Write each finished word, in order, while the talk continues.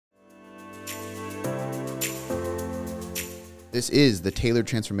This is the Tailored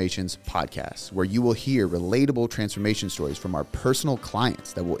Transformations podcast, where you will hear relatable transformation stories from our personal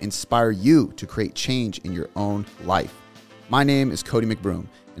clients that will inspire you to create change in your own life. My name is Cody McBroom,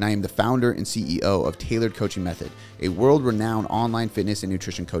 and I am the founder and CEO of Tailored Coaching Method, a world-renowned online fitness and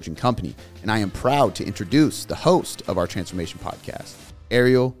nutrition coaching company. And I am proud to introduce the host of our transformation podcast,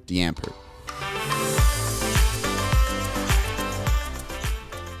 Ariel D'Amper.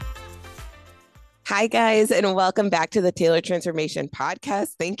 Hi, guys, and welcome back to the Tailored Transformation Podcast.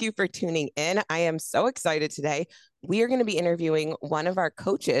 Thank you for tuning in. I am so excited today. We are going to be interviewing one of our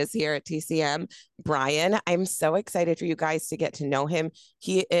coaches here at TCM, Bryan. I'm so excited for you guys to get to know him.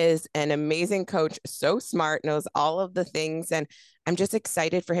 He is an amazing coach, so smart, knows all of the things, and I'm just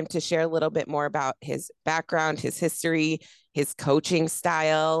excited for him to share a little bit more about his background, his history, his coaching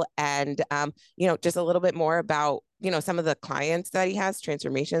style, and just a little bit more about some of the clients that he has,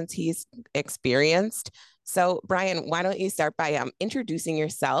 transformations he's experienced. So, Bryan, why don't you start by introducing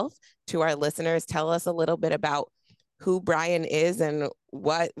yourself to our listeners? Tell us a little bit about who Bryan is and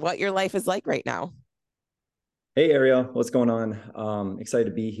what your life is like right now. Hey, Ariel, what's going on? Excited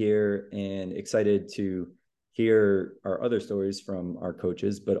to be here and excited to hear our other stories from our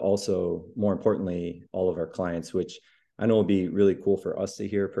coaches, but also, more importantly, all of our clients, which I know will be really cool for us to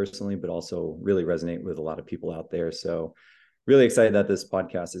hear personally, but also really resonate with a lot of people out there. So really excited that this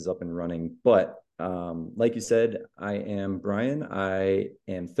podcast is up and running. But like you said, I am Bryan. I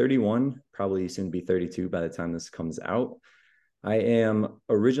am 31, probably soon to be 32 by the time this comes out. I am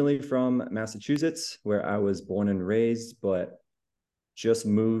originally from Massachusetts, where I was born and raised, but just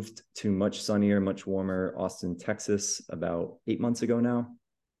moved to much sunnier, much warmer Austin, Texas about 8 months ago now,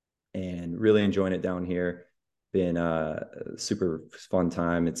 and really enjoying it down here. Been a super fun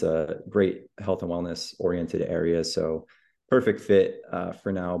time. It's a great health and wellness oriented area, so perfect fit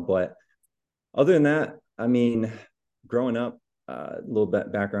for now. But other than that, I mean, growing up, a little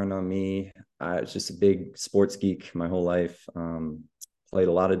bit background on me. I was just a big sports geek my whole life. Played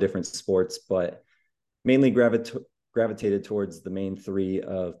a lot of different sports, but mainly gravitated towards the main three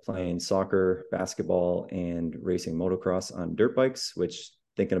of playing soccer, basketball, and racing motocross on dirt bikes, which,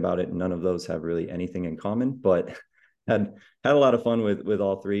 thinking about it, none of those have really anything in common, but had a lot of fun with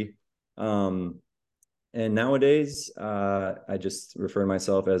all three. And nowadays, I just refer to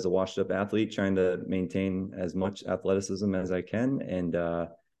myself as a washed up athlete, trying to maintain as much athleticism as I can, and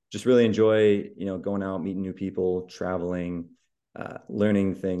just really enjoy, going out, meeting new people, traveling,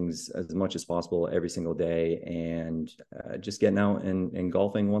 learning things as much as possible every single day, and just getting out and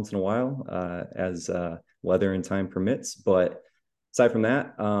golfing once in a while as weather and time permits. But aside from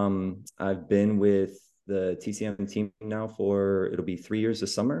that, I've been with the TCM team now it'll be 3 years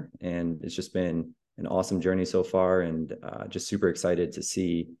this summer, and it's just been an awesome journey so far, and just super excited to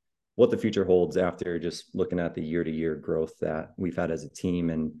see what the future holds after just looking at the year-to-year growth that we've had as a team,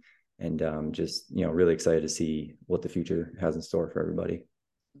 and just really excited to see what the future has in store for everybody.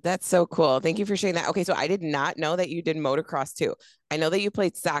 That's so cool. Thank you for sharing that. Okay, so I did not know that you did motocross too. I know that you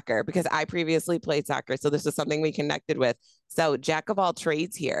played soccer because I previously played soccer, so this is something we connected with. So jack of all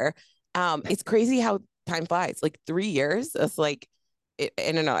trades here. It's crazy how time flies. Like 3 years, it's like,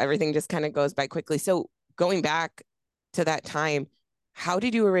 I don't know, everything just kind of goes by quickly. So going back to that time, how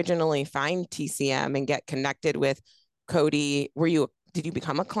did you originally find TCM and get connected with Cody? Did you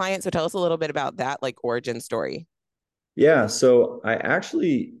become a client? So tell us a little bit about that, like, origin story. Yeah, so I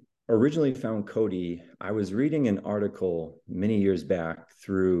actually originally found Cody. I was reading an article many years back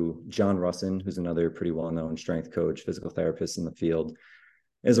through John Russin, who's another pretty well-known strength coach, physical therapist in the field.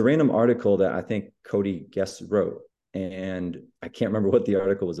 It's a random article that I think Cody guest wrote, and I can't remember what the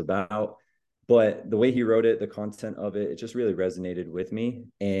article was about, but the way he wrote it, the content of it, it just really resonated with me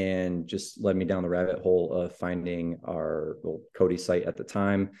and just led me down the rabbit hole of finding our Cody site at the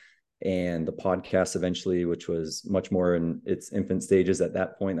time, and the podcast eventually, which was much more in its infant stages at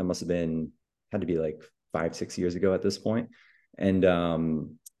that point. That must have had to be like 5-6 years ago at this point. And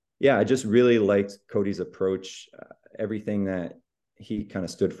I just really liked Cody's approach. Everything that he kind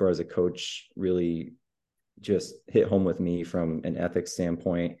of stood for as a coach really just hit home with me from an ethics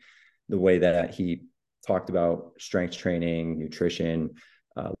standpoint. The way that he talked about strength training, nutrition,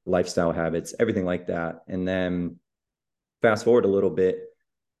 lifestyle habits, everything like that. And then fast forward a little bit,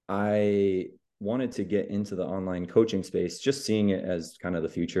 I wanted to get into the online coaching space, just seeing it as kind of the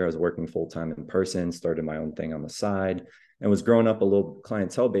future. I was working full-time in person, started my own thing on the side, and was growing up a little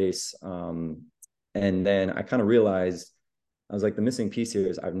clientele base. And then I kind of realized, I was like, the missing piece here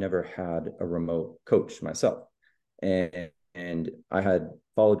is I've never had a remote coach myself. And I had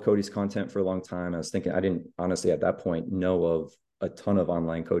followed Cody's content for a long time. I was thinking, I didn't honestly at that point know of a ton of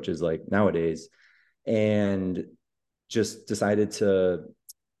online coaches like nowadays. And just decided to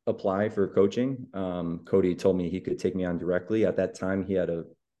apply for coaching. Cody told me he could take me on directly. At that time, he had a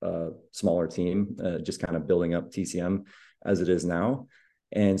smaller team, just kind of building up TCM as it is now.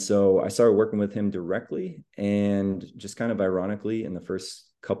 And so I started working with him directly, and just kind of ironically, in the first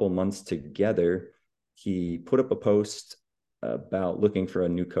couple months together, he put up a post about looking for a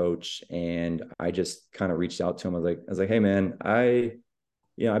new coach. And I just kind of reached out to him. I was like, hey man, I've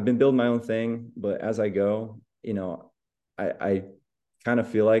been building my own thing, but as I go, I kind of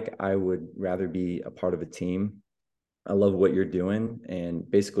feel like I would rather be a part of a team. I love what you're doing. And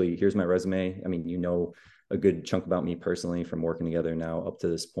basically, here's my resume. I mean, a good chunk about me personally from working together now up to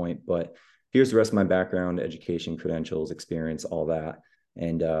this point, but here's the rest of my background, education, credentials, experience, all that.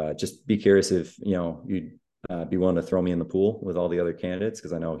 And just be curious if, you'd be willing to throw me in the pool with all the other candidates,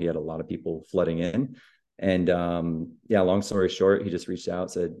 because I know he had a lot of people flooding in. And long story short, he just reached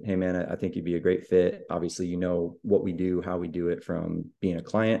out, said, hey man, I think you'd be a great fit. Obviously, you know what we do, how we do it from being a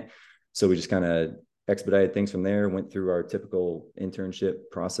client. So we just kind of expedited things from there, went through our typical internship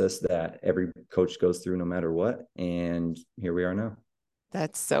process that every coach goes through no matter what. And here we are now.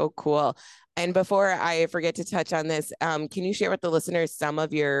 That's so cool. And before I forget to touch on this, can you share with the listeners some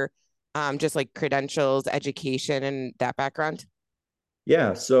of your just like credentials, education, and that background?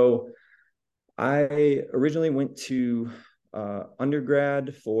 Yeah. So I originally went to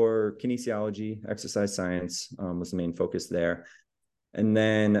undergrad for kinesiology, exercise science was the main focus there. And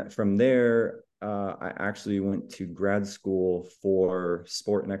then from there, I actually went to grad school for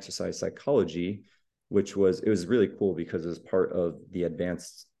sport and exercise psychology, it was really cool because it was part of the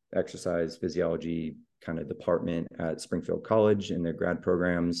advanced exercise physiology kind of department at Springfield College in their grad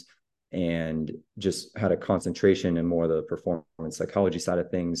programs, and just had a concentration in more of the performance psychology side of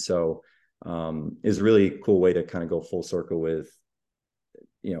things. So is a really cool way to kind of go full circle with,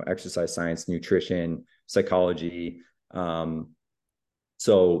 exercise science, nutrition, psychology.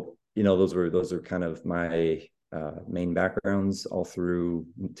 So, those are kind of my main backgrounds all through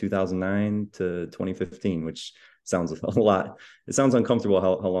 2009 to 2015, which sounds a lot. It sounds uncomfortable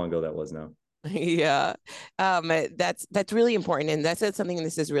how long ago that was now. Yeah. That's really important. And that's something,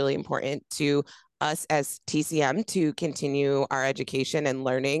 this is really important to us as TCM to continue our education and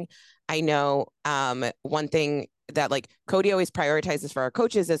learning. I know one thing that like Cody always prioritizes for our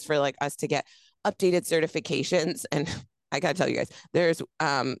coaches is for like us to get updated certifications. And I gotta tell you guys, there's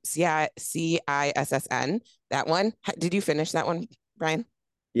CISSN, that one. Did you finish that one, Bryan?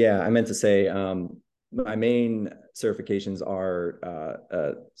 Yeah, I meant to say my main certifications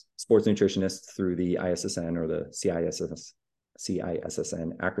are sports nutritionist through the ISSN or the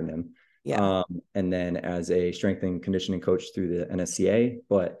CISSN acronym. Yeah. And then as a strength and conditioning coach through the NSCA.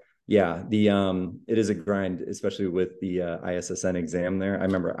 But yeah, it is a grind, especially with the ISSN exam there. I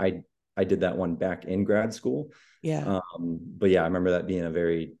remember I did that one back in grad school. Yeah. But yeah, I remember that being a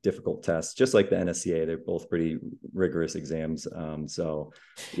very difficult test, just like the NSCA. They're both pretty rigorous exams. So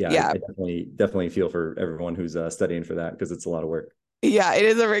yeah. I definitely feel for everyone who's studying for that, because it's a lot of work. Yeah, it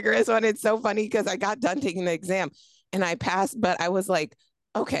is a rigorous one. It's so funny because I got done taking the exam and I passed, but I was like,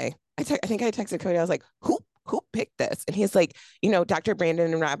 okay. I think I texted Cody. I was like, who picked this? And he's like, Dr.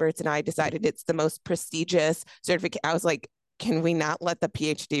 Brandon Roberts and I decided it's the most prestigious certificate. I was like, can we not let the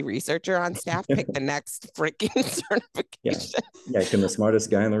PhD researcher on staff pick the next freaking certification? Yeah. Can the smartest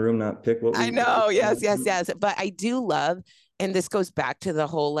guy in the room not pick what we? I know. Yes. But I do love, and this goes back to the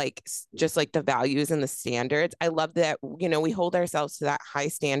whole, like, just like the values and the standards. I love that, we hold ourselves to that high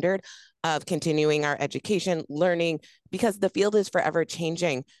standard of continuing our education, learning, because the field is forever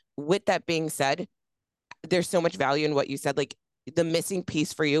changing. With that being said, there's so much value in what you said. Like, the missing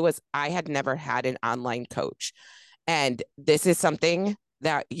piece for you was I had never had an online coach. And this is something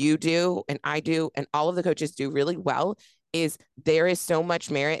that you do and I do and all of the coaches do really well, is there is so much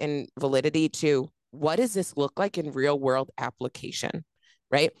merit and validity to what does this look like in real world application,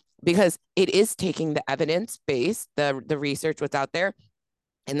 right? Because it is taking the evidence base, the research what's out there,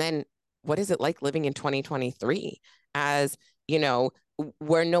 and then what is it like living in 2023 as,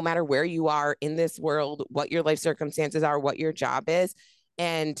 where no matter where you are in this world, what your life circumstances are, what your job is,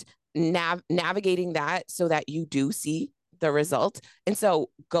 and navigating that so that you do see the result. And so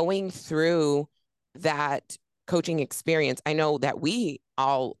going through that coaching experience, I know that we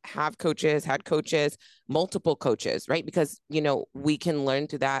all have coaches, had coaches, multiple coaches, right? Because, we can learn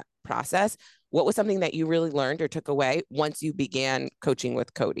through that process. What was something that you really learned or took away once you began coaching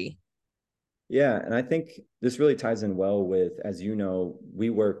with Cody? Yeah, and I think this really ties in well with, as you know, we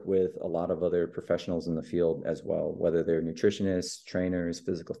work with a lot of other professionals in the field as well, whether they're nutritionists, trainers,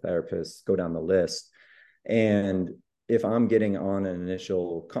 physical therapists, go down the list. And if I'm getting on an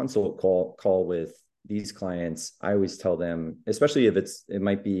initial consult call with these clients, I always tell them, especially if it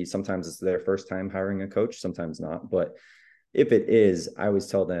might be, sometimes it's their first time hiring a coach, sometimes not. But if it is, I always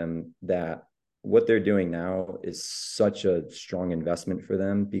tell them that what they're doing now is such a strong investment for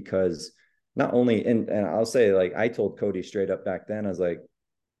them, because not only, and I'll say, like, I told Cody straight up back then, I was like,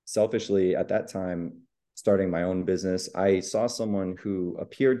 selfishly at that time, starting my own business, I saw someone who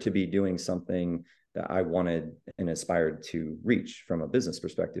appeared to be doing something that I wanted and aspired to reach from a business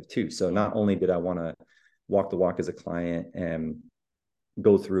perspective too. So not only did I want to walk the walk as a client and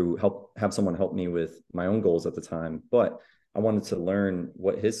have someone help me with my own goals at the time, but I wanted to learn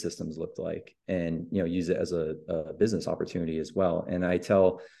what his systems looked like and, use it as a business opportunity as well. And I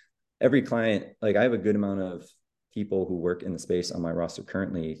tell every client, like, I have a good amount of people who work in the space on my roster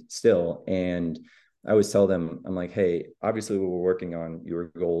currently still. And I always tell them, I'm like, hey, obviously we're working on your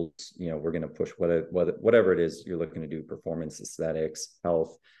goals. We're going to push whatever it is you're looking to do, performance, aesthetics,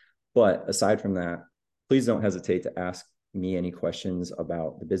 health. But aside from that, please don't hesitate to ask me any questions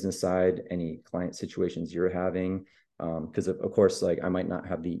about the business side, any client situations you're having. Because of course, like, I might not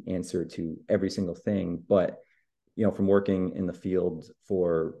have the answer to every single thing, but, from working in the field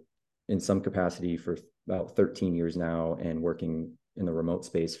in some capacity for about 13 years now, and working in the remote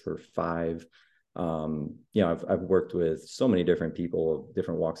space for 5, I've worked with so many different people of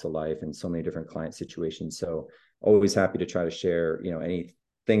different walks of life and so many different client situations. So always happy to try to share, any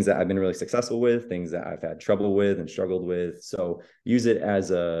things that I've been really successful with, things that I've had trouble with and struggled with. So use it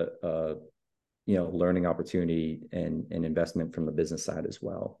as a learning opportunity and investment from the business side as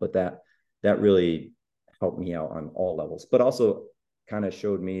well. But that really helped me out on all levels, but also kind of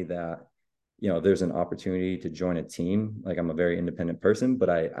showed me that, there's an opportunity to join a team. Like, I'm a very independent person, but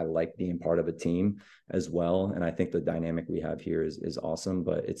I like being part of a team as well. And I think the dynamic we have here is awesome,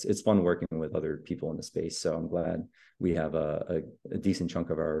 but it's fun working with other people in the space. So I'm glad we have a decent chunk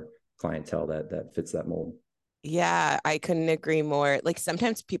of our clientele that fits that mold. Yeah, I couldn't agree more. Like,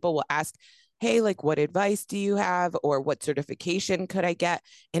 sometimes people will ask, hey, like, what advice do you have? Or what certification could I get?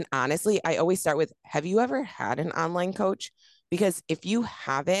 And honestly, I always start with, have you ever had an online coach? Because if you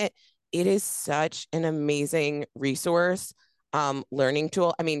haven't, it is such an amazing resource, learning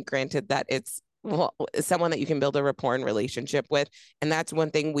tool. I mean, granted that it's someone that you can build a rapport and relationship with. And that's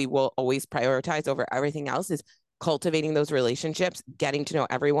one thing we will always prioritize over everything else, is cultivating those relationships, getting to know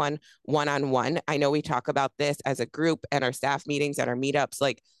everyone one-on-one. I know we talk about this as a group and our staff meetings and our meetups.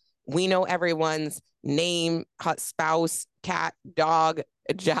 Like, we know everyone's name, spouse, cat, dog,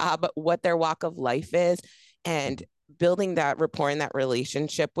 job, what their walk of life is, and building that rapport and that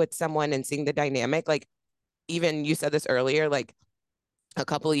relationship with someone and seeing the dynamic. Like, even you said this earlier, like, a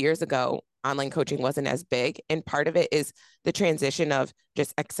couple of years ago, online coaching wasn't as big. And part of it is the transition of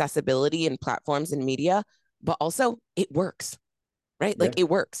just accessibility and platforms and media, but also it works, right? Yeah. Like, it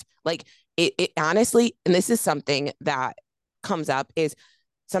works. Like, it honestly, and this is something that comes up, is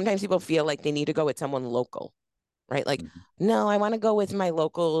sometimes people feel like they need to go with someone local, right? Like, no, I want to go with my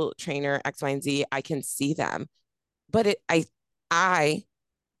local trainer, X, Y, and Z. I can see them. But I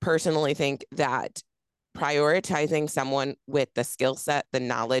personally think that prioritizing someone with the skill set, the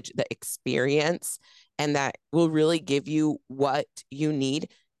knowledge, the experience, and that will really give you what you need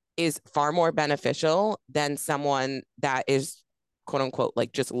is far more beneficial than someone that is, quote unquote,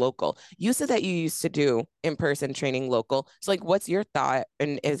 like, just local. You said that you used to do in-person training local. So, like, what's your thought?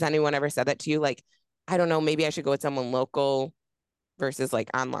 And has anyone ever said that to you? Like, I don't know, maybe I should go with someone local versus like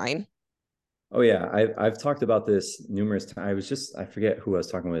online. Oh yeah, I've talked about this numerous times. I forget who I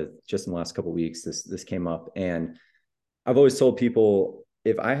was talking with just in the last couple of weeks. This came up, and I've always told people,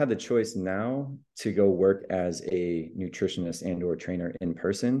 if I had the choice now to go work as a nutritionist and or trainer in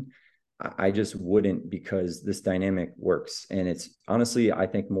person, I just wouldn't, because this dynamic works, and it's honestly, I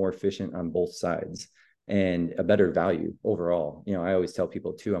think, more efficient on both sides and a better value overall. I always tell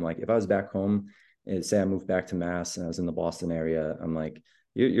people too, I'm like, if I was back home and say I moved back to Mass and I was in the Boston area, I'm like,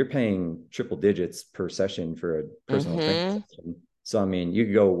 you're paying triple digits per session for a personal training session. So, I mean, you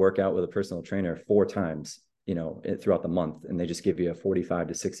could go work out with a personal trainer 4 times, throughout the month, and they just give you a 45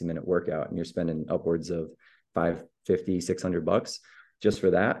 to 60-minute workout, and you're spending upwards of $550-$600 just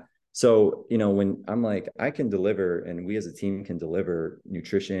for that. So, when I'm like, I can deliver, and we as a team can deliver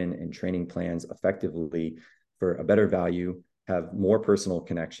nutrition and training plans effectively for a better value, have more personal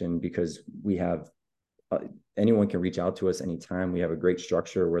connection, because we have anyone can reach out to us anytime. We have a great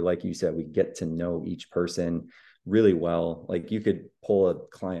structure where, like you said, we get to know each person really well. Like, you could pull a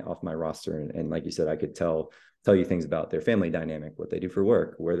client off my roster, and like you said, I could tell you things about their family dynamic, what they do for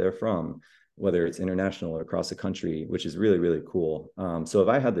work, where they're from, whether it's international or across the country, which is really, really cool. So if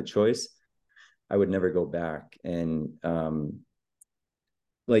I had the choice, I would never go back. And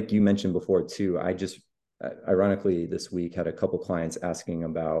like you mentioned before too, I just ironically this week had a couple clients asking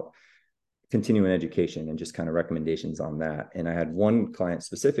about continuing education and just kind of recommendations on that. And I had one client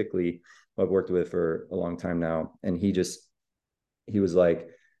specifically who I've worked with for a long time now, and he was like,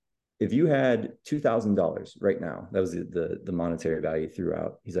 if you had $2,000 right now, that was the monetary value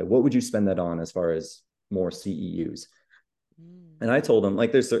throughout. He's like, what would you spend that on as far as more CEUs? And I told him,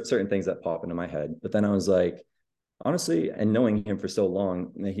 like, there's certain things that pop into my head, but then I was like, honestly, and knowing him for so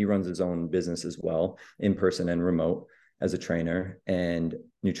long, he runs his own business as well, in person and remote, as a trainer and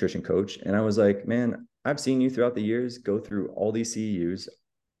nutrition coach. And I was like, man, I've seen you throughout the years go through all these CEUs.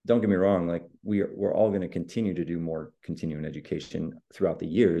 Don't get me wrong, like we're all going to continue to do more continuing education throughout the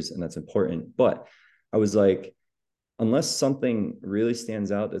years, and that's important. But I was like, unless something really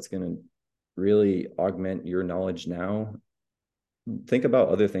stands out that's going to really augment your knowledge now, think about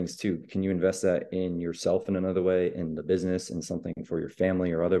other things too. Can you invest that in yourself in another way, in the business, and something for your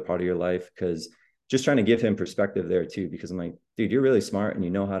family or other part of your life? Because just trying to give him perspective there too, because I'm like, dude, you're really smart and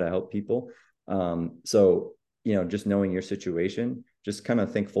you know how to help people. So, just knowing your situation, just kind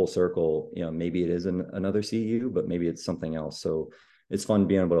of think full circle, maybe it is another CEU, but maybe it's something else. So it's fun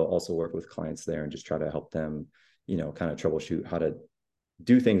being able to also work with clients there and just try to help them, kind of troubleshoot how to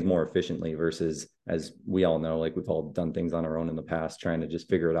do things more efficiently versus, as we all know, like we've all done things on our own in the past, trying to just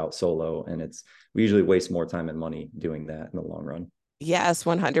figure it out solo. And we usually waste more time and money doing that in the long run. Yes,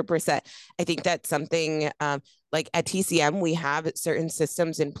 100%. I think that's something like at TCM, we have certain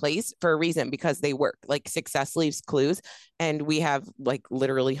systems in place for a reason because they work. Like success leaves clues. And we have like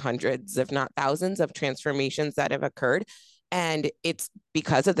literally hundreds, if not thousands, of transformations that have occurred. And it's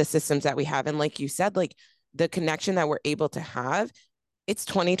because of the systems that we have. And like you said, like the connection that we're able to have, it's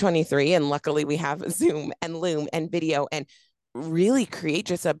 2023. And luckily we have Zoom and Loom and video and really create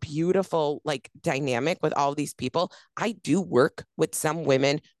just a beautiful like dynamic with all these people. I do work with some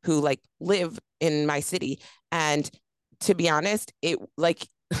women who like live in my city, and to be honest, it like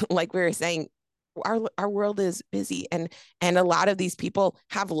like we were saying, our world is busy, and a lot of these people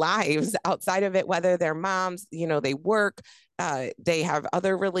have lives outside of it, whether they're moms, they work, they have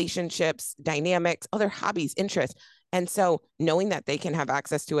other relationships, dynamics, other hobbies, interests. And so knowing that they can have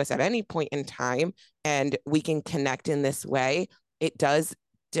access to us at any point in time and we can connect in this way, it does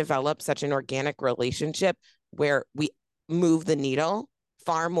develop such an organic relationship where we move the needle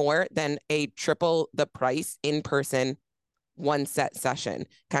far more than a triple the price in person one set session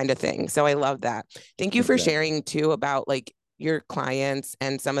kind of thing. So I love that. Thank you for Exactly. sharing too about like your clients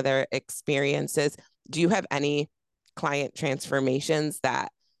and some of their experiences. Do you have any client transformations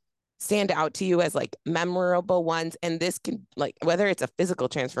that stand out to you as like memorable ones? And this can, like, whether it's a physical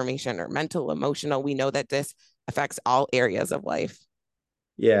transformation or mental, emotional, we know that this affects all areas of life.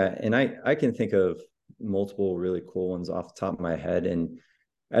 Yeah. And I can think of multiple really cool ones off the top of my head. And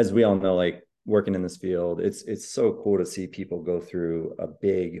as we all know, like working in this field, it's so cool to see people go through a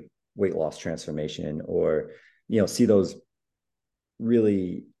big weight loss transformation, or, see those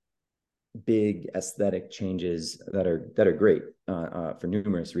really big aesthetic changes that are great for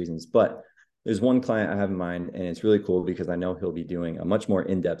numerous reasons. But there's one client I have in mind, and it's really cool because I know he'll be doing a much more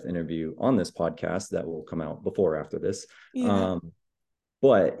in-depth interview on this podcast that will come out before or after this. Yeah.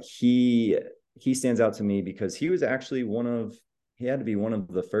 But he stands out to me because he had to be one of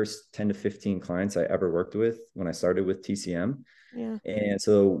the first 10 to 15 clients I ever worked with when I started with TCM. Yeah. And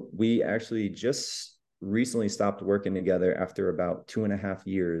so we actually just recently stopped working together after about 2.5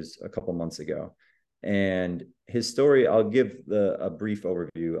 years, a couple months ago. And his story, I'll give a brief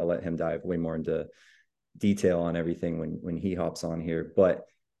overview. I'll let him dive way more into detail on everything when he hops on here. But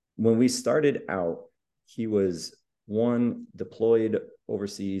when we started out, he was one deployed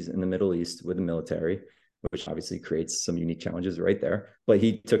overseas in the Middle East with the military, which obviously creates some unique challenges right there. But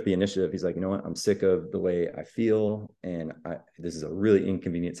he took the initiative. He's like, you know what? I'm sick of the way I feel. And this is a really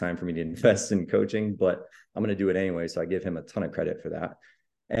inconvenient time for me to invest in coaching, but I'm going to do it anyway. So I give him a ton of credit for that.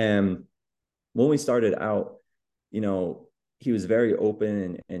 And when we started out, he was very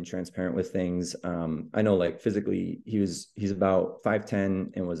open and transparent with things. I know like physically he's about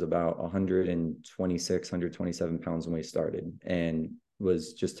 5'10" and was about 126, 127 pounds when we started, and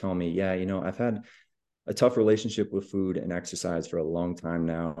was just telling me, yeah, I've had a tough relationship with food and exercise for a long time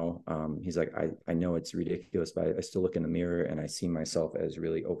now. He's like, I know it's ridiculous, but I still look in the mirror and I see myself as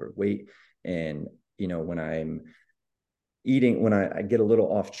really overweight. And, when I get a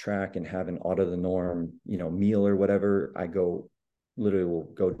little off track and have an out of the norm, meal or whatever, I literally will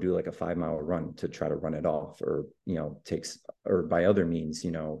go do like a 5-mile run to try to run it off, or, or by other means,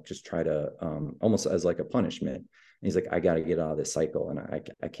 just try to, almost as like a punishment. And he's like, I got to get out of this cycle and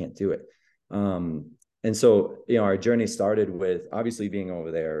I can't do it. And so, our journey started with obviously being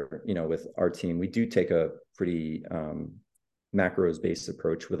over there, with our team. We do take a pretty macros based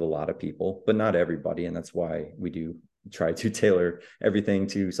approach with a lot of people, but not everybody. And that's why we do try to tailor everything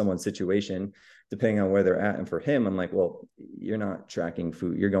to someone's situation, depending on where they're at. And for him, I'm like, well, you're not tracking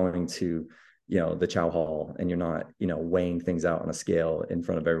food. You're going to, the chow hall, and you're not, weighing things out on a scale in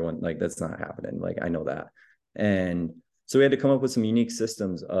front of everyone. Like, that's not happening. Like, I know that. And so we had to come up with some unique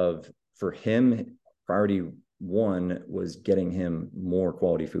systems for him, priority one was getting him more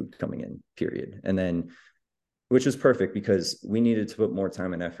quality food coming in, period. And then, which was perfect because we needed to put more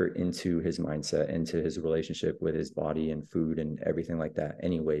time and effort into his mindset, into his relationship with his body and food and everything like that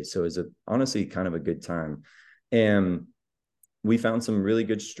anyway. So it was honestly kind of a good time. And we found some really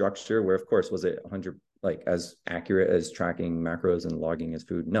good structure where, of course, was it 100, like as accurate as tracking macros and logging his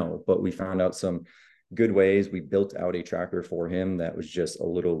food? No, but we found out some good ways. We built out a tracker for him that was just a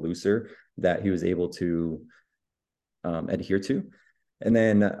little looser that he was able to adhere to. And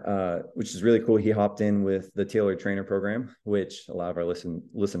then, which is really cool, he hopped in with the Tailored Trainer program, which a lot of our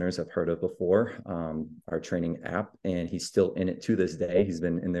listeners have heard of before, our training app, and he's still in it to this day. He's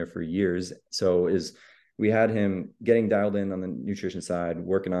been in there for years. So we had him getting dialed in on the nutrition side,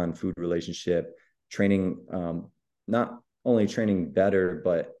 working on food relationship, training, not only training better,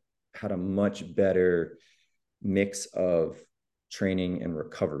 but had a much better mix of training and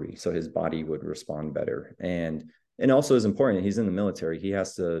recovery. So his body would respond better. And also is important. He's in the military. He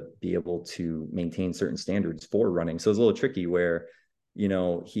has to be able to maintain certain standards for running. So it's a little tricky where,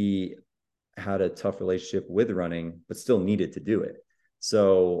 he had a tough relationship with running, but still needed to do it.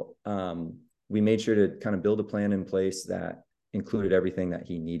 So we made sure to kind of build a plan in place that included everything that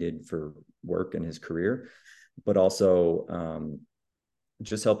he needed for work and his career, but also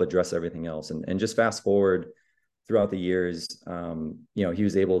just help address everything else. And just fast forward throughout the years, he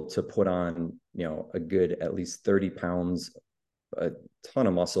was able to put on, a good at least 30 pounds, a ton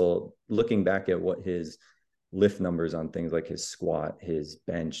of muscle. Looking back at what his lift numbers on things like his squat, his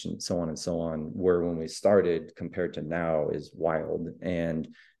bench, and so on were when we started compared to now is wild. And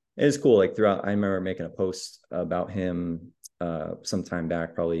it's cool. Like throughout, I remember making a post about him some time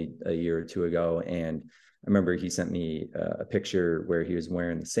back, probably a year or two ago. And I remember he sent me a picture where he was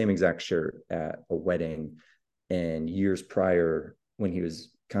wearing the same exact shirt at a wedding. And years prior, when he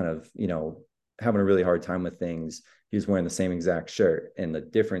was kind of, having a really hard time with things, he was wearing the same exact shirt. And the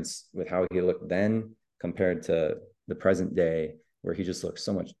difference with how he looked then compared to the present day, where he just looks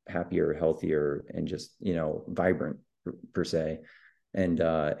so much happier, healthier, and just, vibrant per se. And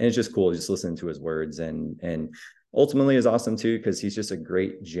it's just cool just listening to his words, and ultimately is awesome too, because he's just a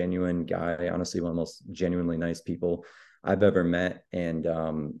great, genuine guy. Honestly, one of the most genuinely nice people I've ever met. And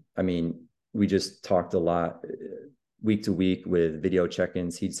we just talked a lot week to week with video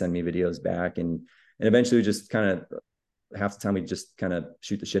check-ins. He'd send me videos back, and eventually we just kind of, half the time we just kind of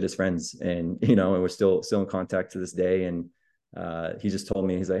shoot the shit as friends, and and we're still in contact to this day. And he just told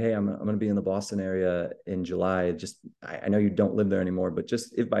me, he's like, hey, I'm going to be in the Boston area in July. Just, I know you don't live there anymore, but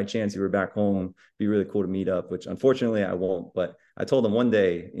just if by chance you were back home, it'd be really cool to meet up, which unfortunately I won't. But I told him one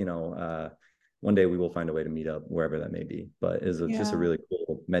day, one day we will find a way to meet up wherever that may be. But it's just a really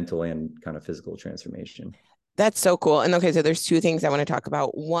cool mental and kind of physical transformation. That's so cool. And okay, so there's two things I want to talk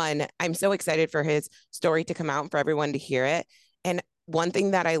about. One, I'm so excited for his story to come out and for everyone to hear it. And one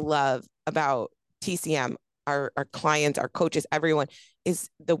thing that I love about TCM, our clients, our coaches, everyone, is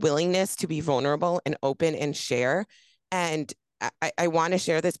the willingness to be vulnerable and open and share. And I want to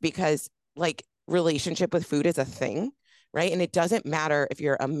share this because, like, relationship with food is a thing, right? And it doesn't matter if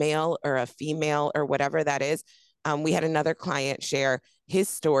you're a male or a female or whatever that is. We had another client share his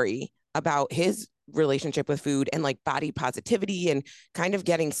story about his relationship with food and like body positivity and kind of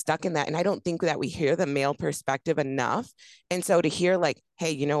getting stuck in that. And I don't think that we hear the male perspective enough. And so to hear like,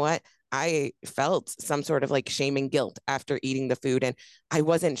 hey, you know what? I felt some sort of like shame and guilt after eating the food, and I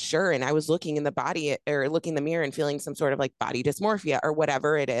wasn't sure. And I was looking in the body or looking in the mirror and feeling some sort of like body dysmorphia or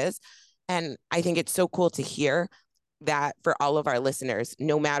whatever it is. And I think it's so cool to hear that for all of our listeners,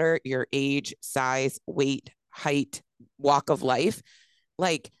 no matter your age, size, weight, height, walk of life,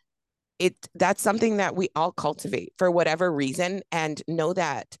 like that's something that we all cultivate for whatever reason. And know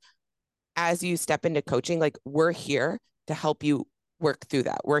that as you step into coaching, like, we're here to help you work through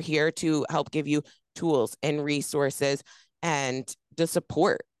that. We're here to help give you tools and resources and the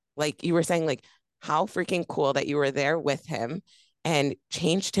support. Like you were saying, like, how freaking cool that you were there with him and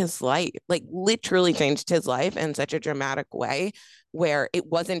changed his life, like literally changed his life in such a dramatic way, where it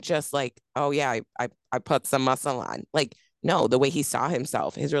wasn't just like, oh yeah, I put some muscle on. Like, no, the way he saw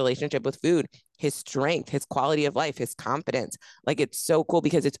himself, his relationship with food, his strength, his quality of life, his confidence. Like, it's so cool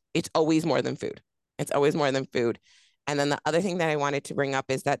because it's always more than food. It's always more than food. And then the other thing that I wanted to bring up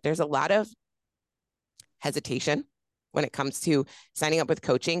is that there's a lot of hesitation when it comes to signing up with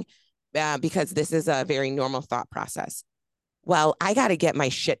coaching, because this is a very normal thought process. Well, I got to get my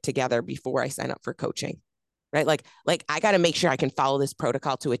shit together before I sign up for coaching, right? Like I got to make sure I can follow this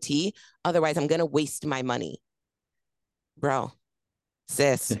protocol to a T. Otherwise, I'm going to waste my money. Bro,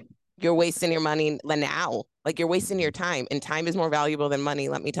 sis, you're wasting your money now. Like you're wasting your time, and time is more valuable than money,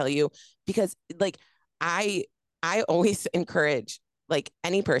 let me tell you. Because like I I always encourage like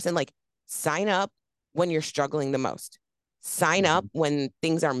any person, like sign up when you're struggling the most. Sign up when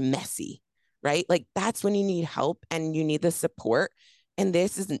things are messy, right? Like that's when you need help and you need the support. And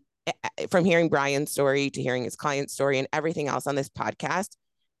this is from hearing Bryan's story to hearing his client's story and everything else on this podcast,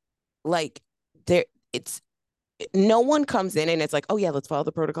 like there it's no one comes in and it's like, oh yeah, let's follow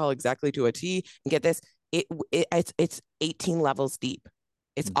the protocol exactly to a T and get this. It's 18 levels deep.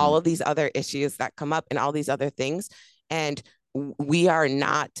 It's all of these other issues that come up and all these other things. And we are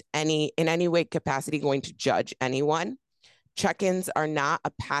not in any way capacity going to judge anyone. Check-ins are not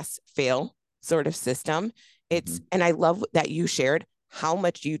a pass fail sort of system. And I love that you shared how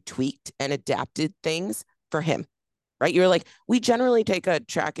much you tweaked and adapted things for him, right? You're like, we generally take a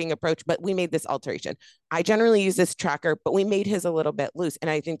tracking approach, but we made this alteration. I generally use this tracker, but we made his a little bit loose. And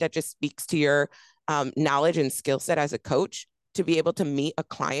I think that just speaks to your knowledge and skill set as a coach to be able to meet a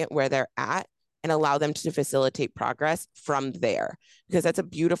client where they're at and allow them to facilitate progress from there, because that's a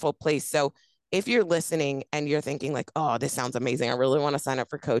beautiful place. So if you're listening and you're thinking like, oh, this sounds amazing, I really want to sign up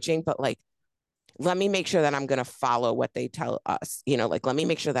for coaching, but like, let me make sure that I'm going to follow what they tell us, like, let me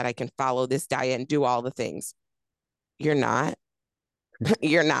make sure that I can follow this diet and do all the things. You're not.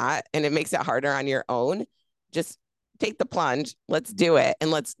 You're not, and it makes it harder on your own. Just take the plunge. Let's do it,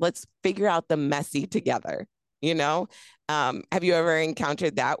 and let's figure out the messy together. Have you ever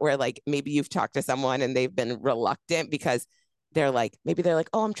encountered that where like maybe you've talked to someone and they've been reluctant because maybe they're like,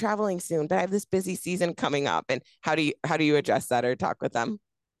 oh, I'm traveling soon, but I have this busy season coming up, and how do you address that or talk with them?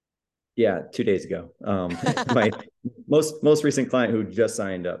 Yeah, 2 days ago. My most recent client who just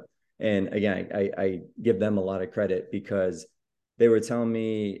signed up. And again, I give them a lot of credit because they were telling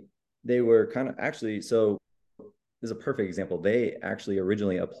me they were kind of actually, so this is a perfect example. They actually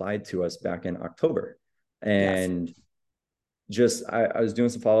originally applied to us back in October. And yes. Just I was doing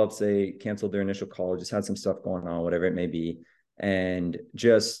some follow-ups. They canceled their initial call, just had some stuff going on, whatever it may be. And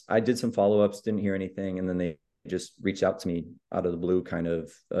just I did some follow-ups, didn't hear anything. And then they just reached out to me out of the blue kind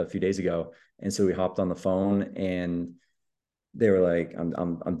of a few days ago. And so we hopped on the phone and they were like,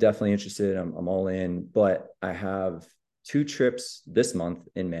 I'm definitely interested. I'm all in, but I have 2 trips this month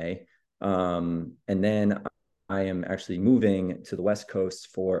in May. And then I am actually moving to the West Coast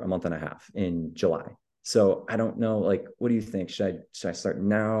for a month and a half in July. So I don't know, like, what do you think? Should I start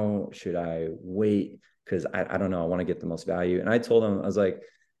now? Should I wait? Cause I don't know. I want to get the most value. And I told them, I was like,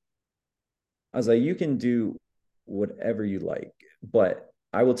 you can do whatever you like, but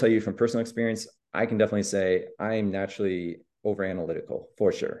I will tell you from personal experience, I can definitely say I'm naturally over analytical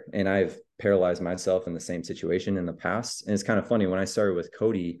for sure. And I've paralyzed myself in the same situation in the past. And it's kind of funny when I started with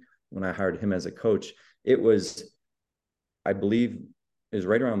Cody, when I hired him as a coach, it was, I believe it was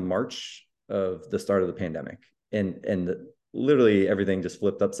right around March of the start of the pandemic. And literally everything just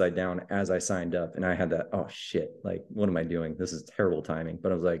flipped upside down as I signed up. And I had that, oh shit, like, what am I doing? This is terrible timing.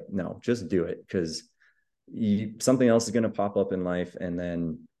 But I was like, no, just do it. Cause something else is going to pop up in life. And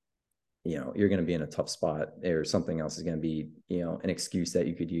then, you're going to be in a tough spot, or something else is going to be, an excuse that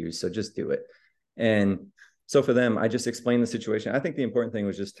you could use. So just do it. And so for them, I just explained the situation. I think the important thing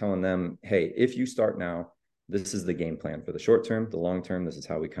was just telling them, hey, if you start now, this is the game plan for the short term, the long term. This is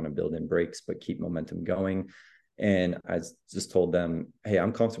how we kind of build in breaks, but keep momentum going. And I just told them, hey,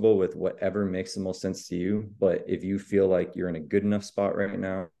 I'm comfortable with whatever makes the most sense to you. But if you feel like you're in a good enough spot right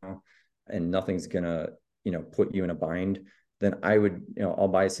now and nothing's going to, put you in a bind, then I would, all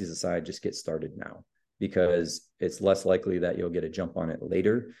biases aside, just get started now, because it's less likely that you'll get a jump on it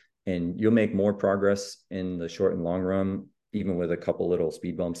later, and you'll make more progress in the short and long run, even with a couple little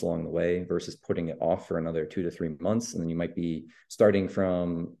speed bumps along the way, versus putting it off for another 2 to 3 months. And then you might be starting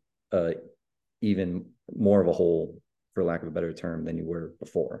from even more of a hole, for lack of a better term, than you were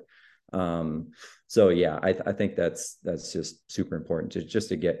before. So yeah, I think that's just super important just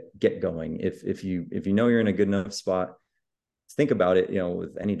to get going. If you know you're in a good enough spot, think about it,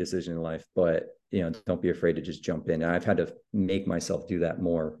 with any decision in life, but don't be afraid to just jump in. And I've had to make myself do that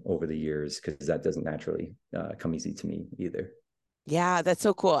more over the years, because that doesn't naturally come easy to me either. Yeah, that's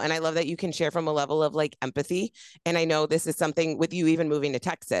so cool. And I love that you can share from a level of like empathy. And I know this is something with you even moving to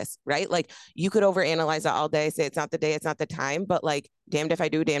Texas, right? Like you could overanalyze it all day, say it's not the day, it's not the time, but like damned if I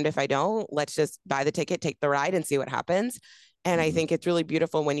do, damned if I don't. Let's just buy the ticket, take the ride and see what happens. And I Mhm. think it's really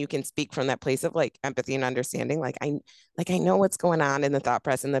beautiful when you can speak from that place of like empathy and understanding. Like I know what's going on in the thought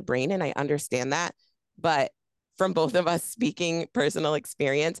process in the brain and I understand that. But from both of us speaking personal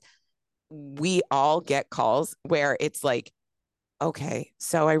experience, we all get calls where it's like, okay,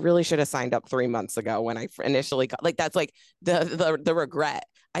 so I really should have signed up 3 months ago when I initially got like that's like the regret.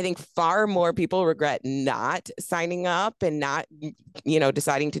 I think far more people regret not signing up and not,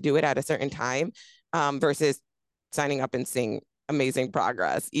 deciding to do it at a certain time, versus signing up and seeing amazing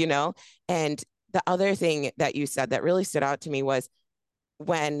progress, And the other thing that you said that really stood out to me was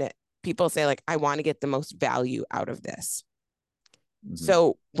when people say like, I want to get the most value out of this. Mhm.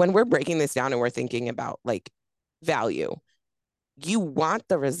 So when we're breaking this down and we're thinking about like value, you want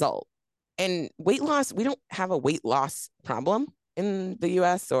the result. And weight loss, we don't have a weight loss problem in the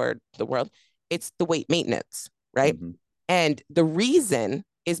US or the world. It's the weight maintenance, right? Mhm. And the reason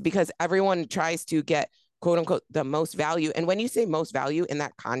is because everyone tries to get quote unquote the most value. And when you say most value in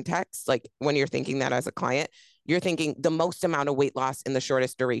that context, like when you're thinking that as a client, you're thinking the most amount of weight loss in the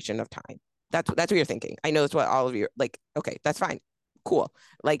shortest duration of time. That's what you're thinking. I know that's what all of you like. Okay, that's fine. Cool.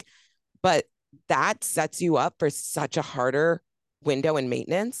 Like, but that sets you up for such a harder window in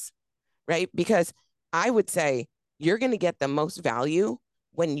maintenance, right? Because I would say you're going to get the most value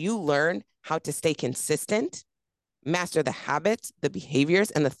when you learn how to stay consistent, master the habits, the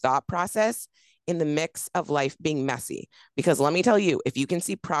behaviors, and the thought process in the mix of life being messy. Because let me tell you, if you can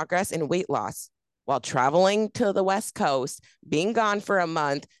see progress in weight loss while traveling to the West Coast, being gone for a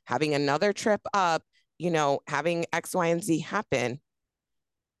month, having another trip up, having X, Y, and Z happen,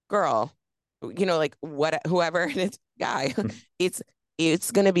 girl, like what whoever it is, guy, it's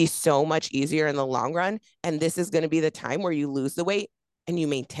it's going to be so much easier in the long run. And this is going to be the time where you lose the weight and you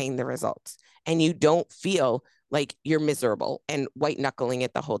maintain the results and you don't feel like you're miserable and white knuckling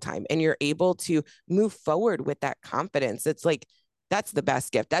it the whole time. And you're able to move forward with that confidence. It's like, that's the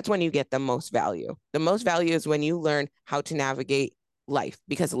best gift. That's when you get the most value. The most value is when you learn how to navigate life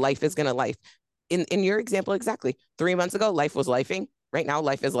because life is going to life. In your example, exactly 3 months ago, life was lifing. Right now,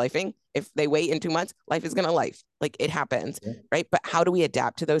 life is lifing. If they wait in 2 months, life is gonna life. Like it happens, Yeah. right? But how do we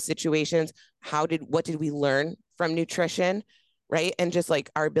adapt to those situations? What did we learn from nutrition? Right. And just like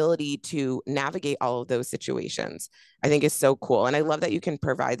our ability to navigate all of those situations, I think is so cool. And I love that you can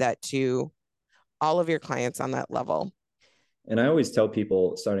provide that to all of your clients on that level. And I always tell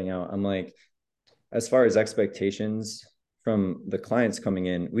people starting out, I'm like, as far as expectations from the clients coming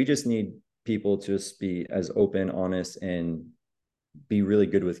in, we just need people to just be as open, honest, and be really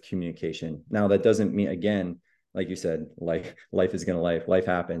good with communication. Now, that doesn't mean, again, like you said, life is gonna life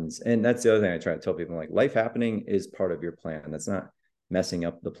happens. And that's the other thing I try to tell people, like life happening is part of your plan. That's not messing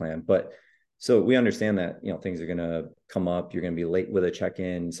up the plan. But so we understand that, things are gonna come up, you're gonna be late with a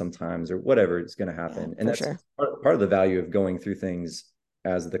check-in sometimes or whatever is gonna Yeah, happen. And for that's sure. part of the value of going through things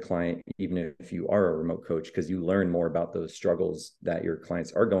as the client, even if you are a remote coach, because you learn more about those struggles that your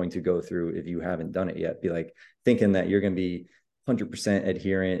clients are going to go through if you haven't done it yet. Be like thinking that you're going to be 100%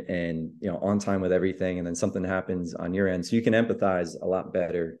 adherent and on time with everything, and then something happens on your end, so you can empathize a lot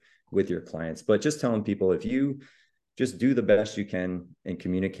better with your clients. But just telling people, if you just do the best you can and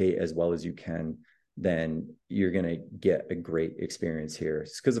communicate as well as you can, then you're going to get a great experience here.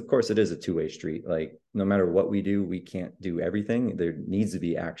 Because of course it is a two-way street. Like no matter what we do, we can't do everything. There needs to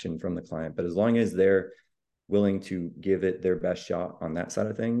be action from the client, but as long as they're willing to give it their best shot on that side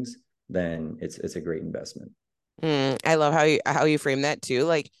of things, then it's a great investment. I love how you frame that too.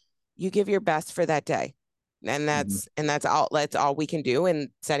 Like you give your best for that day. And Mm-hmm. that's all we can do in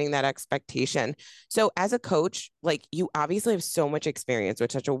setting that expectation. So as a coach, like you obviously have so much experience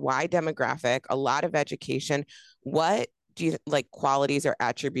with such a wide demographic, a lot of education. What do you like qualities or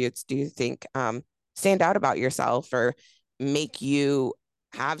attributes do you think stand out about yourself or make you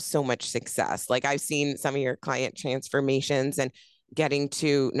have so much success? Like I've seen some of your client transformations and getting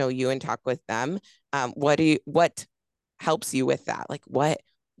to know you and talk with them. What helps you with that? Like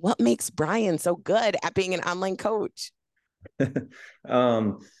what makes Bryan so good at being an online coach?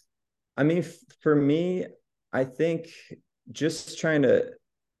 um, I mean, for me, I think just trying to,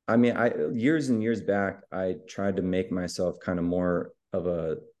 I mean, I years and years back, I tried to make myself kind of more of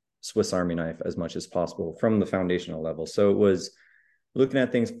a Swiss Army knife as much as possible from the foundational level. So it was looking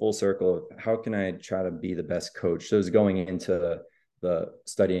at things full circle of how can I try to be the best coach. So it was going into the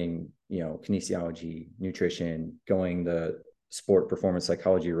studying, kinesiology, nutrition, going the sport performance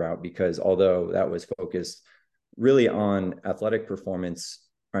psychology route, because although that was focused really on athletic performance,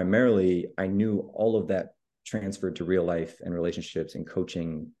 primarily, I knew all of that transferred to real life and relationships and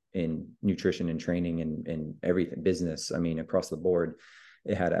coaching in nutrition and training and everything, business. I mean, across the board,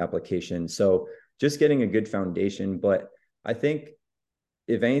 it had application. So just getting a good foundation. But I think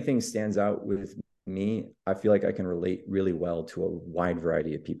if anything stands out with me, I feel like I can relate really well to a wide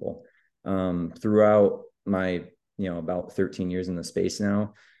variety of people. Throughout my, about 13 years in the space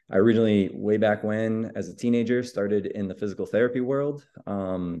now, I originally, way back when, as a teenager, started in the physical therapy world.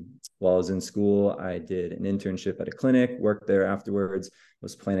 While I was in school, I did an internship at a clinic, worked there afterwards,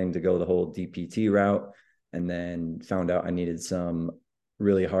 was planning to go the whole DPT route, and then found out I needed some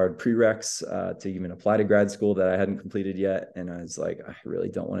really hard prereqs to even apply to grad school that I hadn't completed yet. And I was like, I really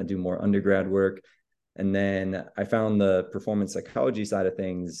don't want to do more undergrad work. And then I found the performance psychology side of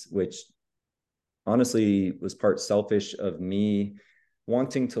things, which honestly was part selfish of me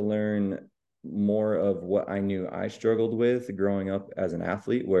wanting to learn more of what I knew I struggled with growing up as an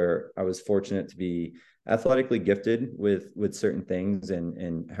athlete, where I was fortunate to be athletically gifted with certain things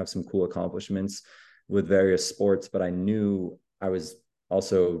and have some cool accomplishments with various sports. But I knew I was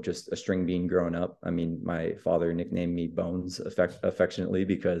also just a string bean growing up. I mean, my father nicknamed me Bones affectionately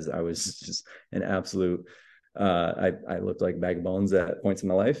because I was just an absolute, I looked like a bag of bones at points in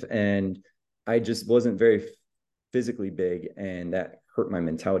my life. And I just wasn't very physically big, and that hurt my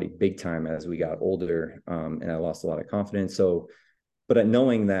mentality big time as we got older. And I lost a lot of confidence. So, but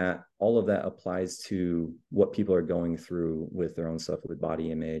knowing that all of that applies to what people are going through with their own stuff with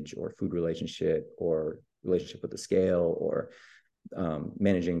body image or food relationship or relationship with the scale or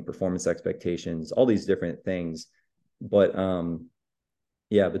managing performance expectations, all these different things. But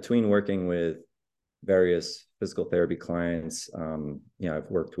yeah, between working with various physical therapy clients, I've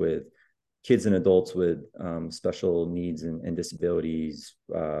worked with kids and adults with special needs and disabilities,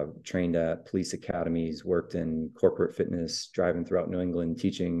 trained at police academies, worked in corporate fitness, driving throughout New England,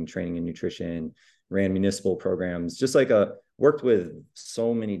 teaching, training in nutrition, ran municipal programs, just like worked with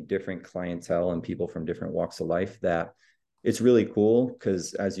so many different clientele and people from different walks of life that it's really cool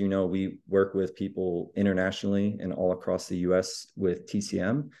because, as you know, we work with people internationally and all across the US with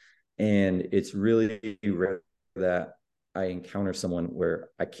TCM. And it's really rare that I encounter someone where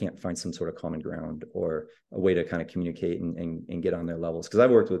I can't find some sort of common ground or a way to kind of communicate and get on their levels. Because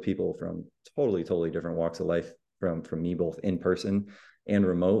I've worked with people from totally different walks of life from me, both in person and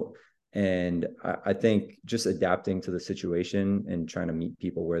remote. And I think just adapting to the situation and trying to meet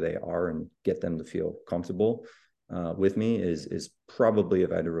people where they are and get them to feel comfortable with me is probably,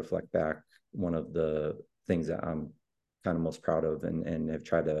 if I had to reflect back, one of the things that I'm kind of most proud of and have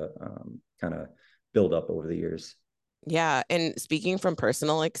tried to kind of build up over the years. Yeah. And speaking from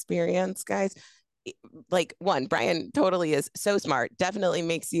personal experience, guys, like one, Bryan totally is so smart, definitely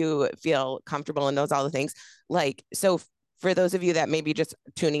makes you feel comfortable and knows all the things. Like, so for those of you that may be just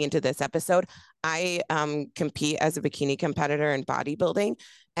tuning into this episode, I compete as a bikini competitor in bodybuilding.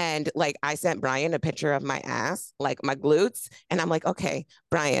 And like I sent Bryan a picture of my ass, like my glutes. And I'm like, okay,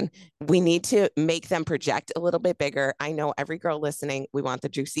 Bryan, we need to make them project a little bit bigger. I know every girl listening, we want the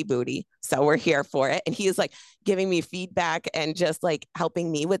juicy booty. So we're here for it. And he is like giving me feedback and just like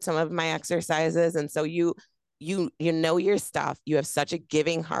helping me with some of my exercises. And so you know your stuff. You have such a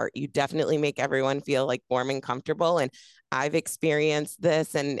giving heart. You definitely make everyone feel like warm and comfortable. And I've experienced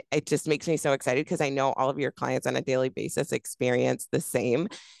this, and it just makes me so excited because I know all of your clients on a daily basis experience the same.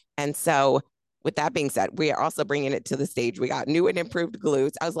 And so, with that being said, we are also bringing it to the stage. We got new and improved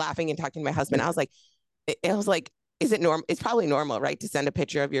glutes. I was laughing and talking to my husband. I was like, is it normal? It's probably normal, right, to send a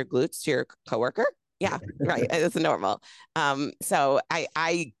picture of your glutes to your coworker? Yeah, right. It's normal. So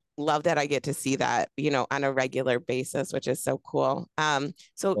I love that I get to see that, on a regular basis, which is so cool.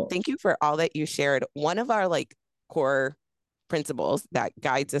 So thank you for all that you shared. One of our like core principles that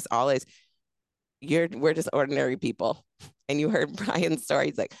guides us all is we're just ordinary people. And you heard Bryan's story.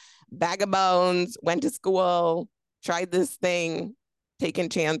 He's like, bag of bones, went to school, tried this thing, taken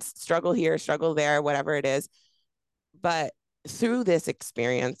chance, struggle here, struggle there, whatever it is. But through this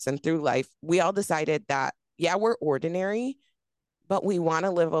experience and through life, we all decided that, yeah, we're ordinary, but we want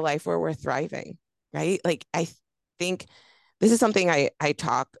to live a life where we're thriving, right? Like, I think this is something I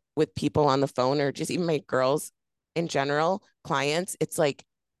talk with people on the phone or just even my girls in general, clients. It's like,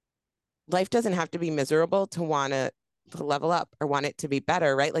 life doesn't have to be miserable to want to level up or want it to be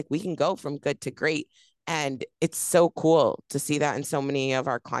better, right? Like we can go from good to great. And it's so cool to see that in so many of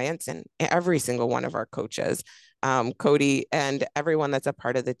our clients and every single one of our coaches, Cody and everyone that's a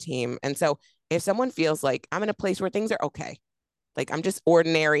part of the team. And so if someone feels like I'm in a place where things are okay, like I'm just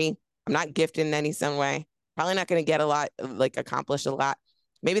ordinary, I'm not gifted in any some way, probably not going to get a lot, like accomplish a lot.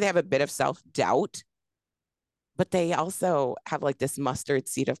 Maybe they have a bit of self-doubt. but they also have like this mustard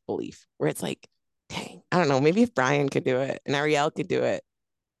seed of belief where it's like, dang, I don't know, maybe if Bryan could do it and Ariel could do it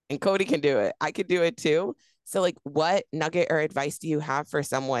and Cody can do it, I could do it too. So like what nugget or advice do you have for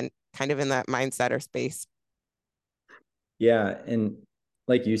someone kind of in that mindset or space? Yeah. And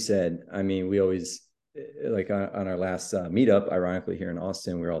like you said, I mean, we always, like on our last meetup, ironically here in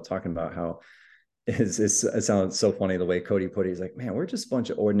Austin, we were all talking about how it sounds so funny the way Cody put it. He's like, man, we're just a bunch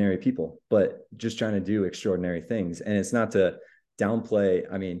of ordinary people, but just trying to do extraordinary things. And it's not to downplay.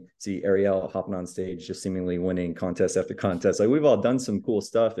 I mean, see Ariel hopping on stage, just seemingly winning contest after contest. Like we've all done some cool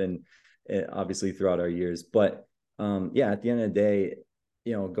stuff and obviously throughout our years, but yeah, at the end of the day,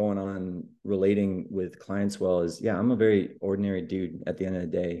 going on relating with clients well is, yeah, I'm a very ordinary dude at the end of the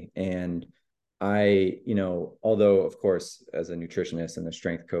day. And although of course, as a nutritionist and a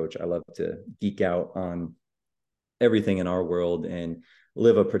strength coach, I love to geek out on everything in our world and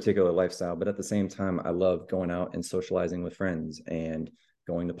live a particular lifestyle. But at the same time, I love going out and socializing with friends and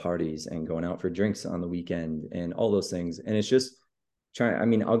going to parties and going out for drinks on the weekend and all those things. And it's just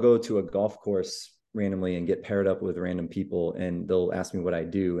I'll go to a golf course randomly and get paired up with random people and they'll ask me what I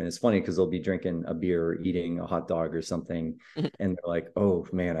do. And it's funny because they'll be drinking a beer or eating a hot dog or something. And they're like, oh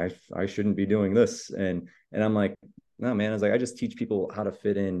man, I shouldn't be doing this. And I'm like, no, man, I just teach people how to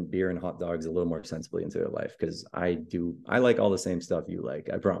fit in beer and hot dogs a little more sensibly into their life. Cause I like all the same stuff you like,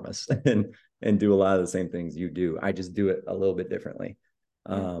 I promise. and do a lot of the same things you do. I just do it a little bit differently.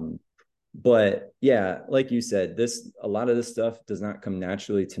 But yeah, like you said, a lot of this stuff does not come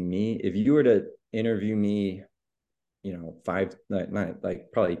naturally to me. If you were to interview me,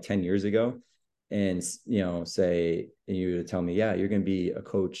 probably 10 years ago and, say, and you would tell me, yeah, you're going to be a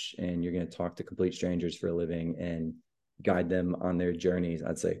coach and you're going to talk to complete strangers for a living and guide them on their journeys.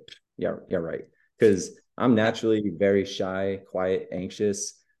 I'd say, yeah, right. Cause I'm naturally very shy, quiet,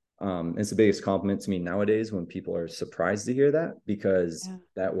 anxious. It's the biggest compliment to me nowadays when people are surprised to hear that, because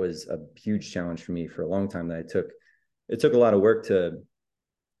that was a huge challenge for me for a long time that it took a lot of work to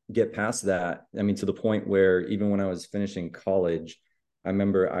get past that. I mean, to the point where even when I was finishing college, I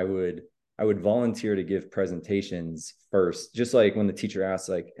remember I would volunteer to give presentations first, just like when the teacher asks,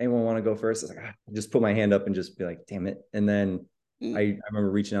 like, anyone want to go first? I was like, just put my hand up and just be like, damn it. And then I remember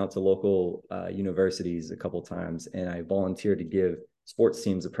reaching out to local universities a couple of times and I volunteered to give sports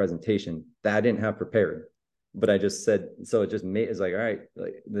teams a presentation that I didn't have prepared, but I just said, so it just made, it's like, all right,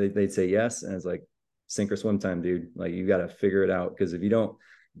 like they'd say yes. And it's like, sink or swim time, dude. Like you got to figure it out. Cause if you don't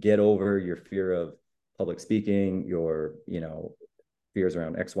get over your fear of public speaking, your, fears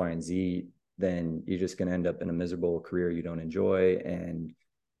around X, Y, and Z, then you're just going to end up in a miserable career you don't enjoy. And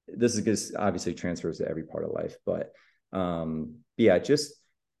this is just obviously transfers to every part of life, but yeah, just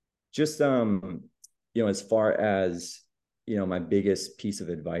as far as, my biggest piece of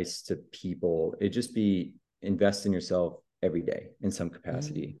advice to people, it just be invest in yourself every day in some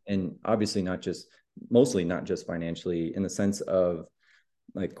capacity. And obviously mostly not just financially, in the sense of,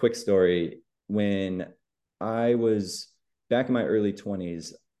 like, quick story, when I was back in my early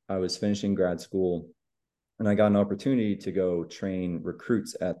 20s, I was finishing grad school and I got an opportunity to go train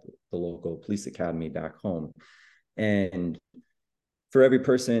recruits at the local police academy back home. And for every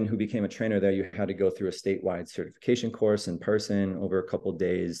person who became a trainer there, you had to go through a statewide certification course in person over a couple of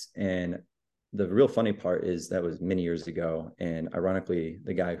days. And the real funny part is that was many years ago. And ironically,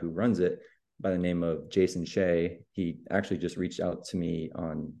 the guy who runs it, by the name of Jason Shea, he actually just reached out to me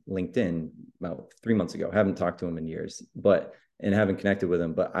on LinkedIn about 3 months ago. I haven't talked to him in years, and haven't connected with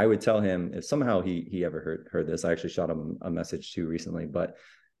him. But I would tell him if somehow he ever heard this. I actually shot him a message too recently. But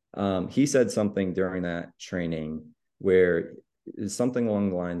he said something during that training where it's something along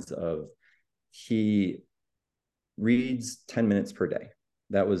the lines of, he reads 10 minutes per day.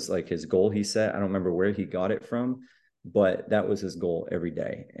 That was like his goal he set. I don't remember where he got it from, but that was his goal every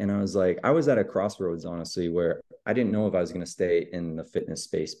day. And I was like, I was at a crossroads, honestly, where I didn't know if I was going to stay in the fitness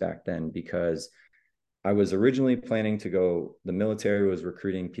space back then, because I was originally planning to go, the military was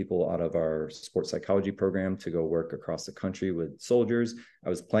recruiting people out of our sports psychology program to go work across the country with soldiers. I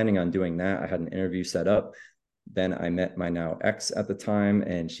was planning on doing that. I had an interview set up. Then I met my now ex at the time,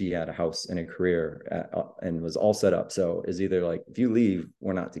 and she had a house and a career and was all set up. So it's either like, if you leave,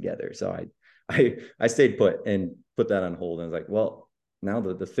 we're not together. So I stayed put and put that on hold. And I was like, well, now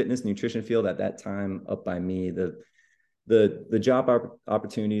the fitness nutrition field at that time up by me, the job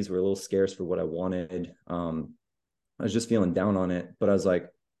opportunities were a little scarce for what I wanted. I was just feeling down on it, but I was like,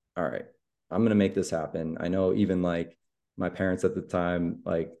 all right, I'm going to make this happen. I know even like my parents at the time,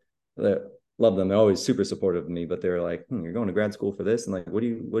 like love them. They're always super supportive of me, but they're like, you're going to grad school for this. And like, what are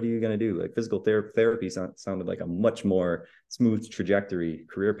you going to do? Like physical therapy sounded like a much more smooth trajectory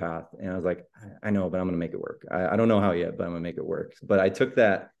career path. And I was like, I know, but I'm going to make it work. I don't know how yet, but I'm going to make it work. But I took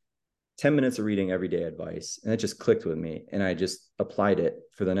that 10 minutes of reading everyday advice and it just clicked with me. And I just applied it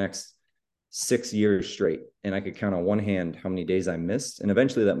for the next 6 years straight. And I could count on one hand how many days I missed. And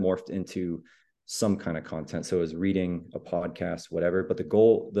eventually that morphed into some kind of content. So it was reading, a podcast, whatever. But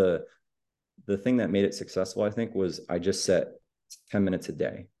the thing that made it successful, I think, was I just set 10 minutes a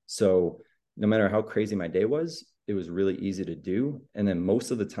day. So no matter how crazy my day was, it was really easy to do. And then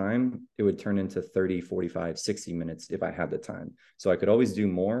most of the time it would turn into 30, 45, 60 minutes if I had the time. So I could always do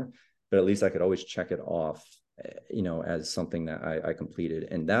more, but at least I could always check it off, as something that I completed.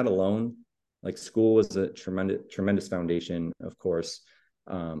 And that alone, like school was a tremendous foundation, of course.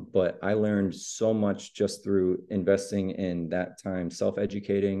 But I learned so much just through investing in that time,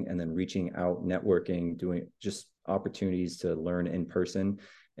 self-educating, and then reaching out, networking, doing just opportunities to learn in person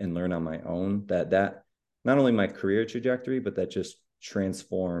and learn on my own, that not only my career trajectory, but that just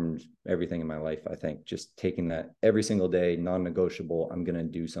transformed everything in my life. I think just taking that every single day, non-negotiable, I'm going to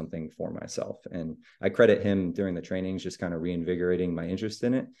do something for myself. And I credit him during the trainings, just kind of reinvigorating my interest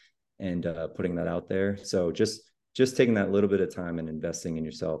in it and putting that out there. So just taking that little bit of time and investing in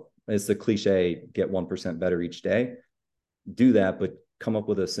yourself. It's the cliche, get 1% better each day. Do that, but come up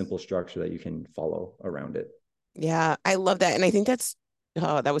with a simple structure that you can follow around it. Yeah, I love that. And I think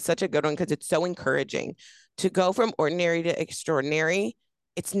that was such a good one because it's so encouraging to go from ordinary to extraordinary.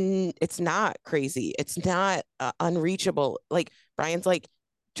 It's not crazy. It's not unreachable. Like Bryan's like,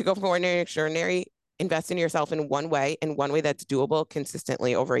 to go from ordinary to extraordinary, invest in yourself in one way that's doable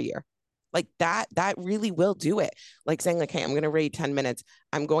consistently over a year. Like that really will do it. Like saying like, hey, I'm going to read 10 minutes.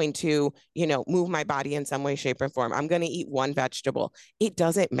 I'm going to, move my body in some way, shape, or form. I'm going to eat one vegetable. It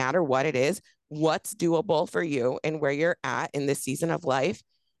doesn't matter what it is, what's doable for you and where you're at in this season of life,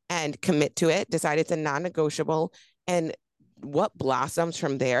 and commit to it. Decide it's a non-negotiable. And what blossoms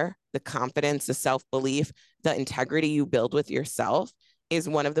from there, the confidence, the self-belief, the integrity you build with yourself, is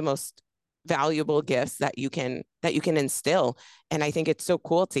one of the most valuable gifts that you can instill. And I think it's so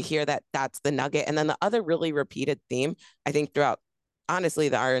cool to hear that that's the nugget. And then the other really repeated theme, I think, throughout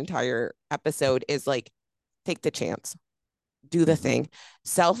honestly our entire episode, is like, take the chance, do the thing.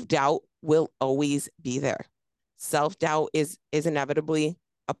 Self-doubt will always be there. Self-doubt is inevitably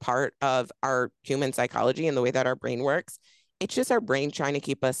a part of our human psychology and the way that our brain works. It's just our brain trying to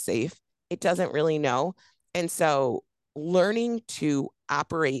keep us safe. It doesn't really know. And so learning to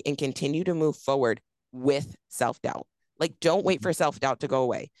operate and continue to move forward with self-doubt. Like, don't wait for self-doubt to go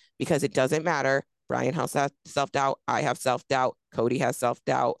away, because it doesn't matter. Bryan has self-doubt. I have self-doubt. Cody has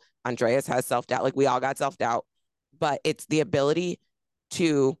self-doubt. Andreas has self-doubt. Like, we all got self-doubt, but it's the ability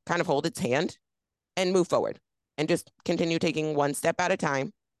to kind of hold its hand and move forward and just continue taking one step at a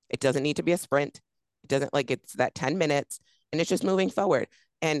time. It doesn't need to be a sprint. It doesn't, like, it's that 10 minutes and it's just moving forward.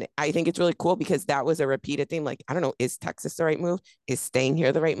 And I think it's really cool because that was a repeated theme. Like, I don't know, is Texas the right move? Is staying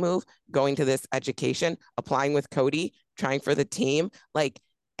here the right move? Going to this education, applying with Cody, trying for the team. Like,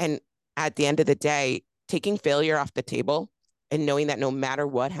 and at the end of the day, taking failure off the table and knowing that no matter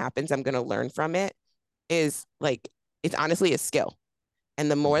what happens, I'm going to learn from it, is like, it's honestly a skill.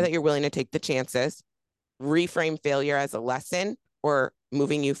 And the more that you're willing to take the chances, reframe failure as a lesson or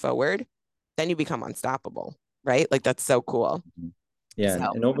moving you forward, then you become unstoppable, right? Like, that's so cool. Yeah.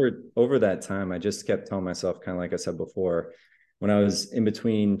 So, And over that time, I just kept telling myself, kind of like I said before, when I was in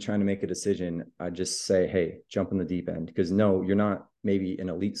between trying to make a decision, I just say, hey, jump in the deep end. Because no, you're not maybe an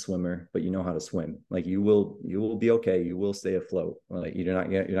elite swimmer, but you know how to swim. Like, you will be okay. You will stay afloat. Like, you're not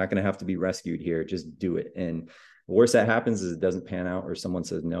going to have to be rescued here. Just do it. And the worst that happens is it doesn't pan out, or someone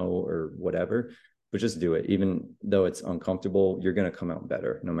says no or whatever, but just do it. Even though it's uncomfortable, you're going to come out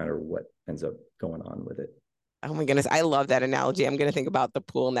better no matter what ends up going on with it. oh my goodness, I love that analogy. I'm going to think about the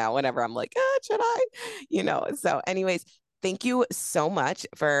pool now whenever I'm like, should I? So anyways, thank you so much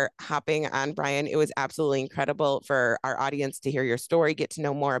for hopping on, Bryan. It was absolutely incredible for our audience to hear your story, get to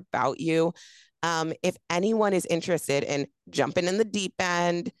know more about you. If anyone is interested in jumping in the deep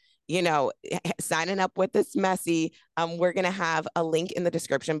end, signing up with this messy, we're going to have a link in the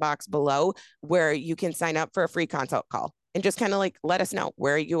description box below where you can sign up for a free consult call and just kind of like let us know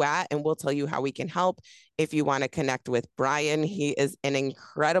where are you at, and we'll tell you how we can help. If you want to connect with Bryan, he is an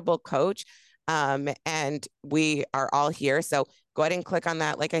incredible coach. And we are all here. So go ahead and click on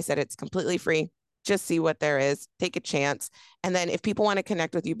that. Like I said, it's completely free. Just see what there is, take a chance. And then if people want to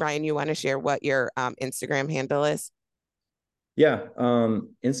connect with you, Bryan, you want to share what your Instagram handle is? Yeah.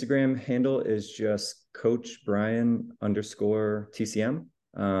 Instagram handle is just Coach Bryan _TCM.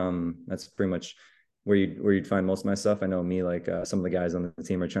 That's pretty much where you'd find most of my stuff. I know me, like some of the guys on the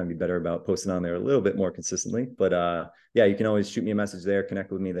team are trying to be better about posting on there a little bit more consistently, but yeah, you can always shoot me a message there,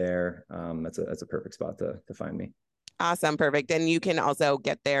 connect with me there. That's a perfect spot to find me. Awesome. Perfect. And you can also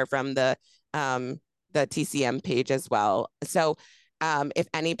get there from the TCM page as well. So if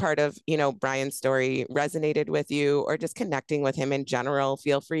any part of, Bryan's story resonated with you or just connecting with him in general,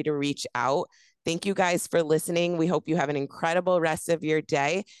 feel free to reach out. Thank you guys for listening. We hope you have an incredible rest of your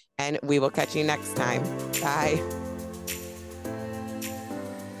day, and we will catch you next time. Bye.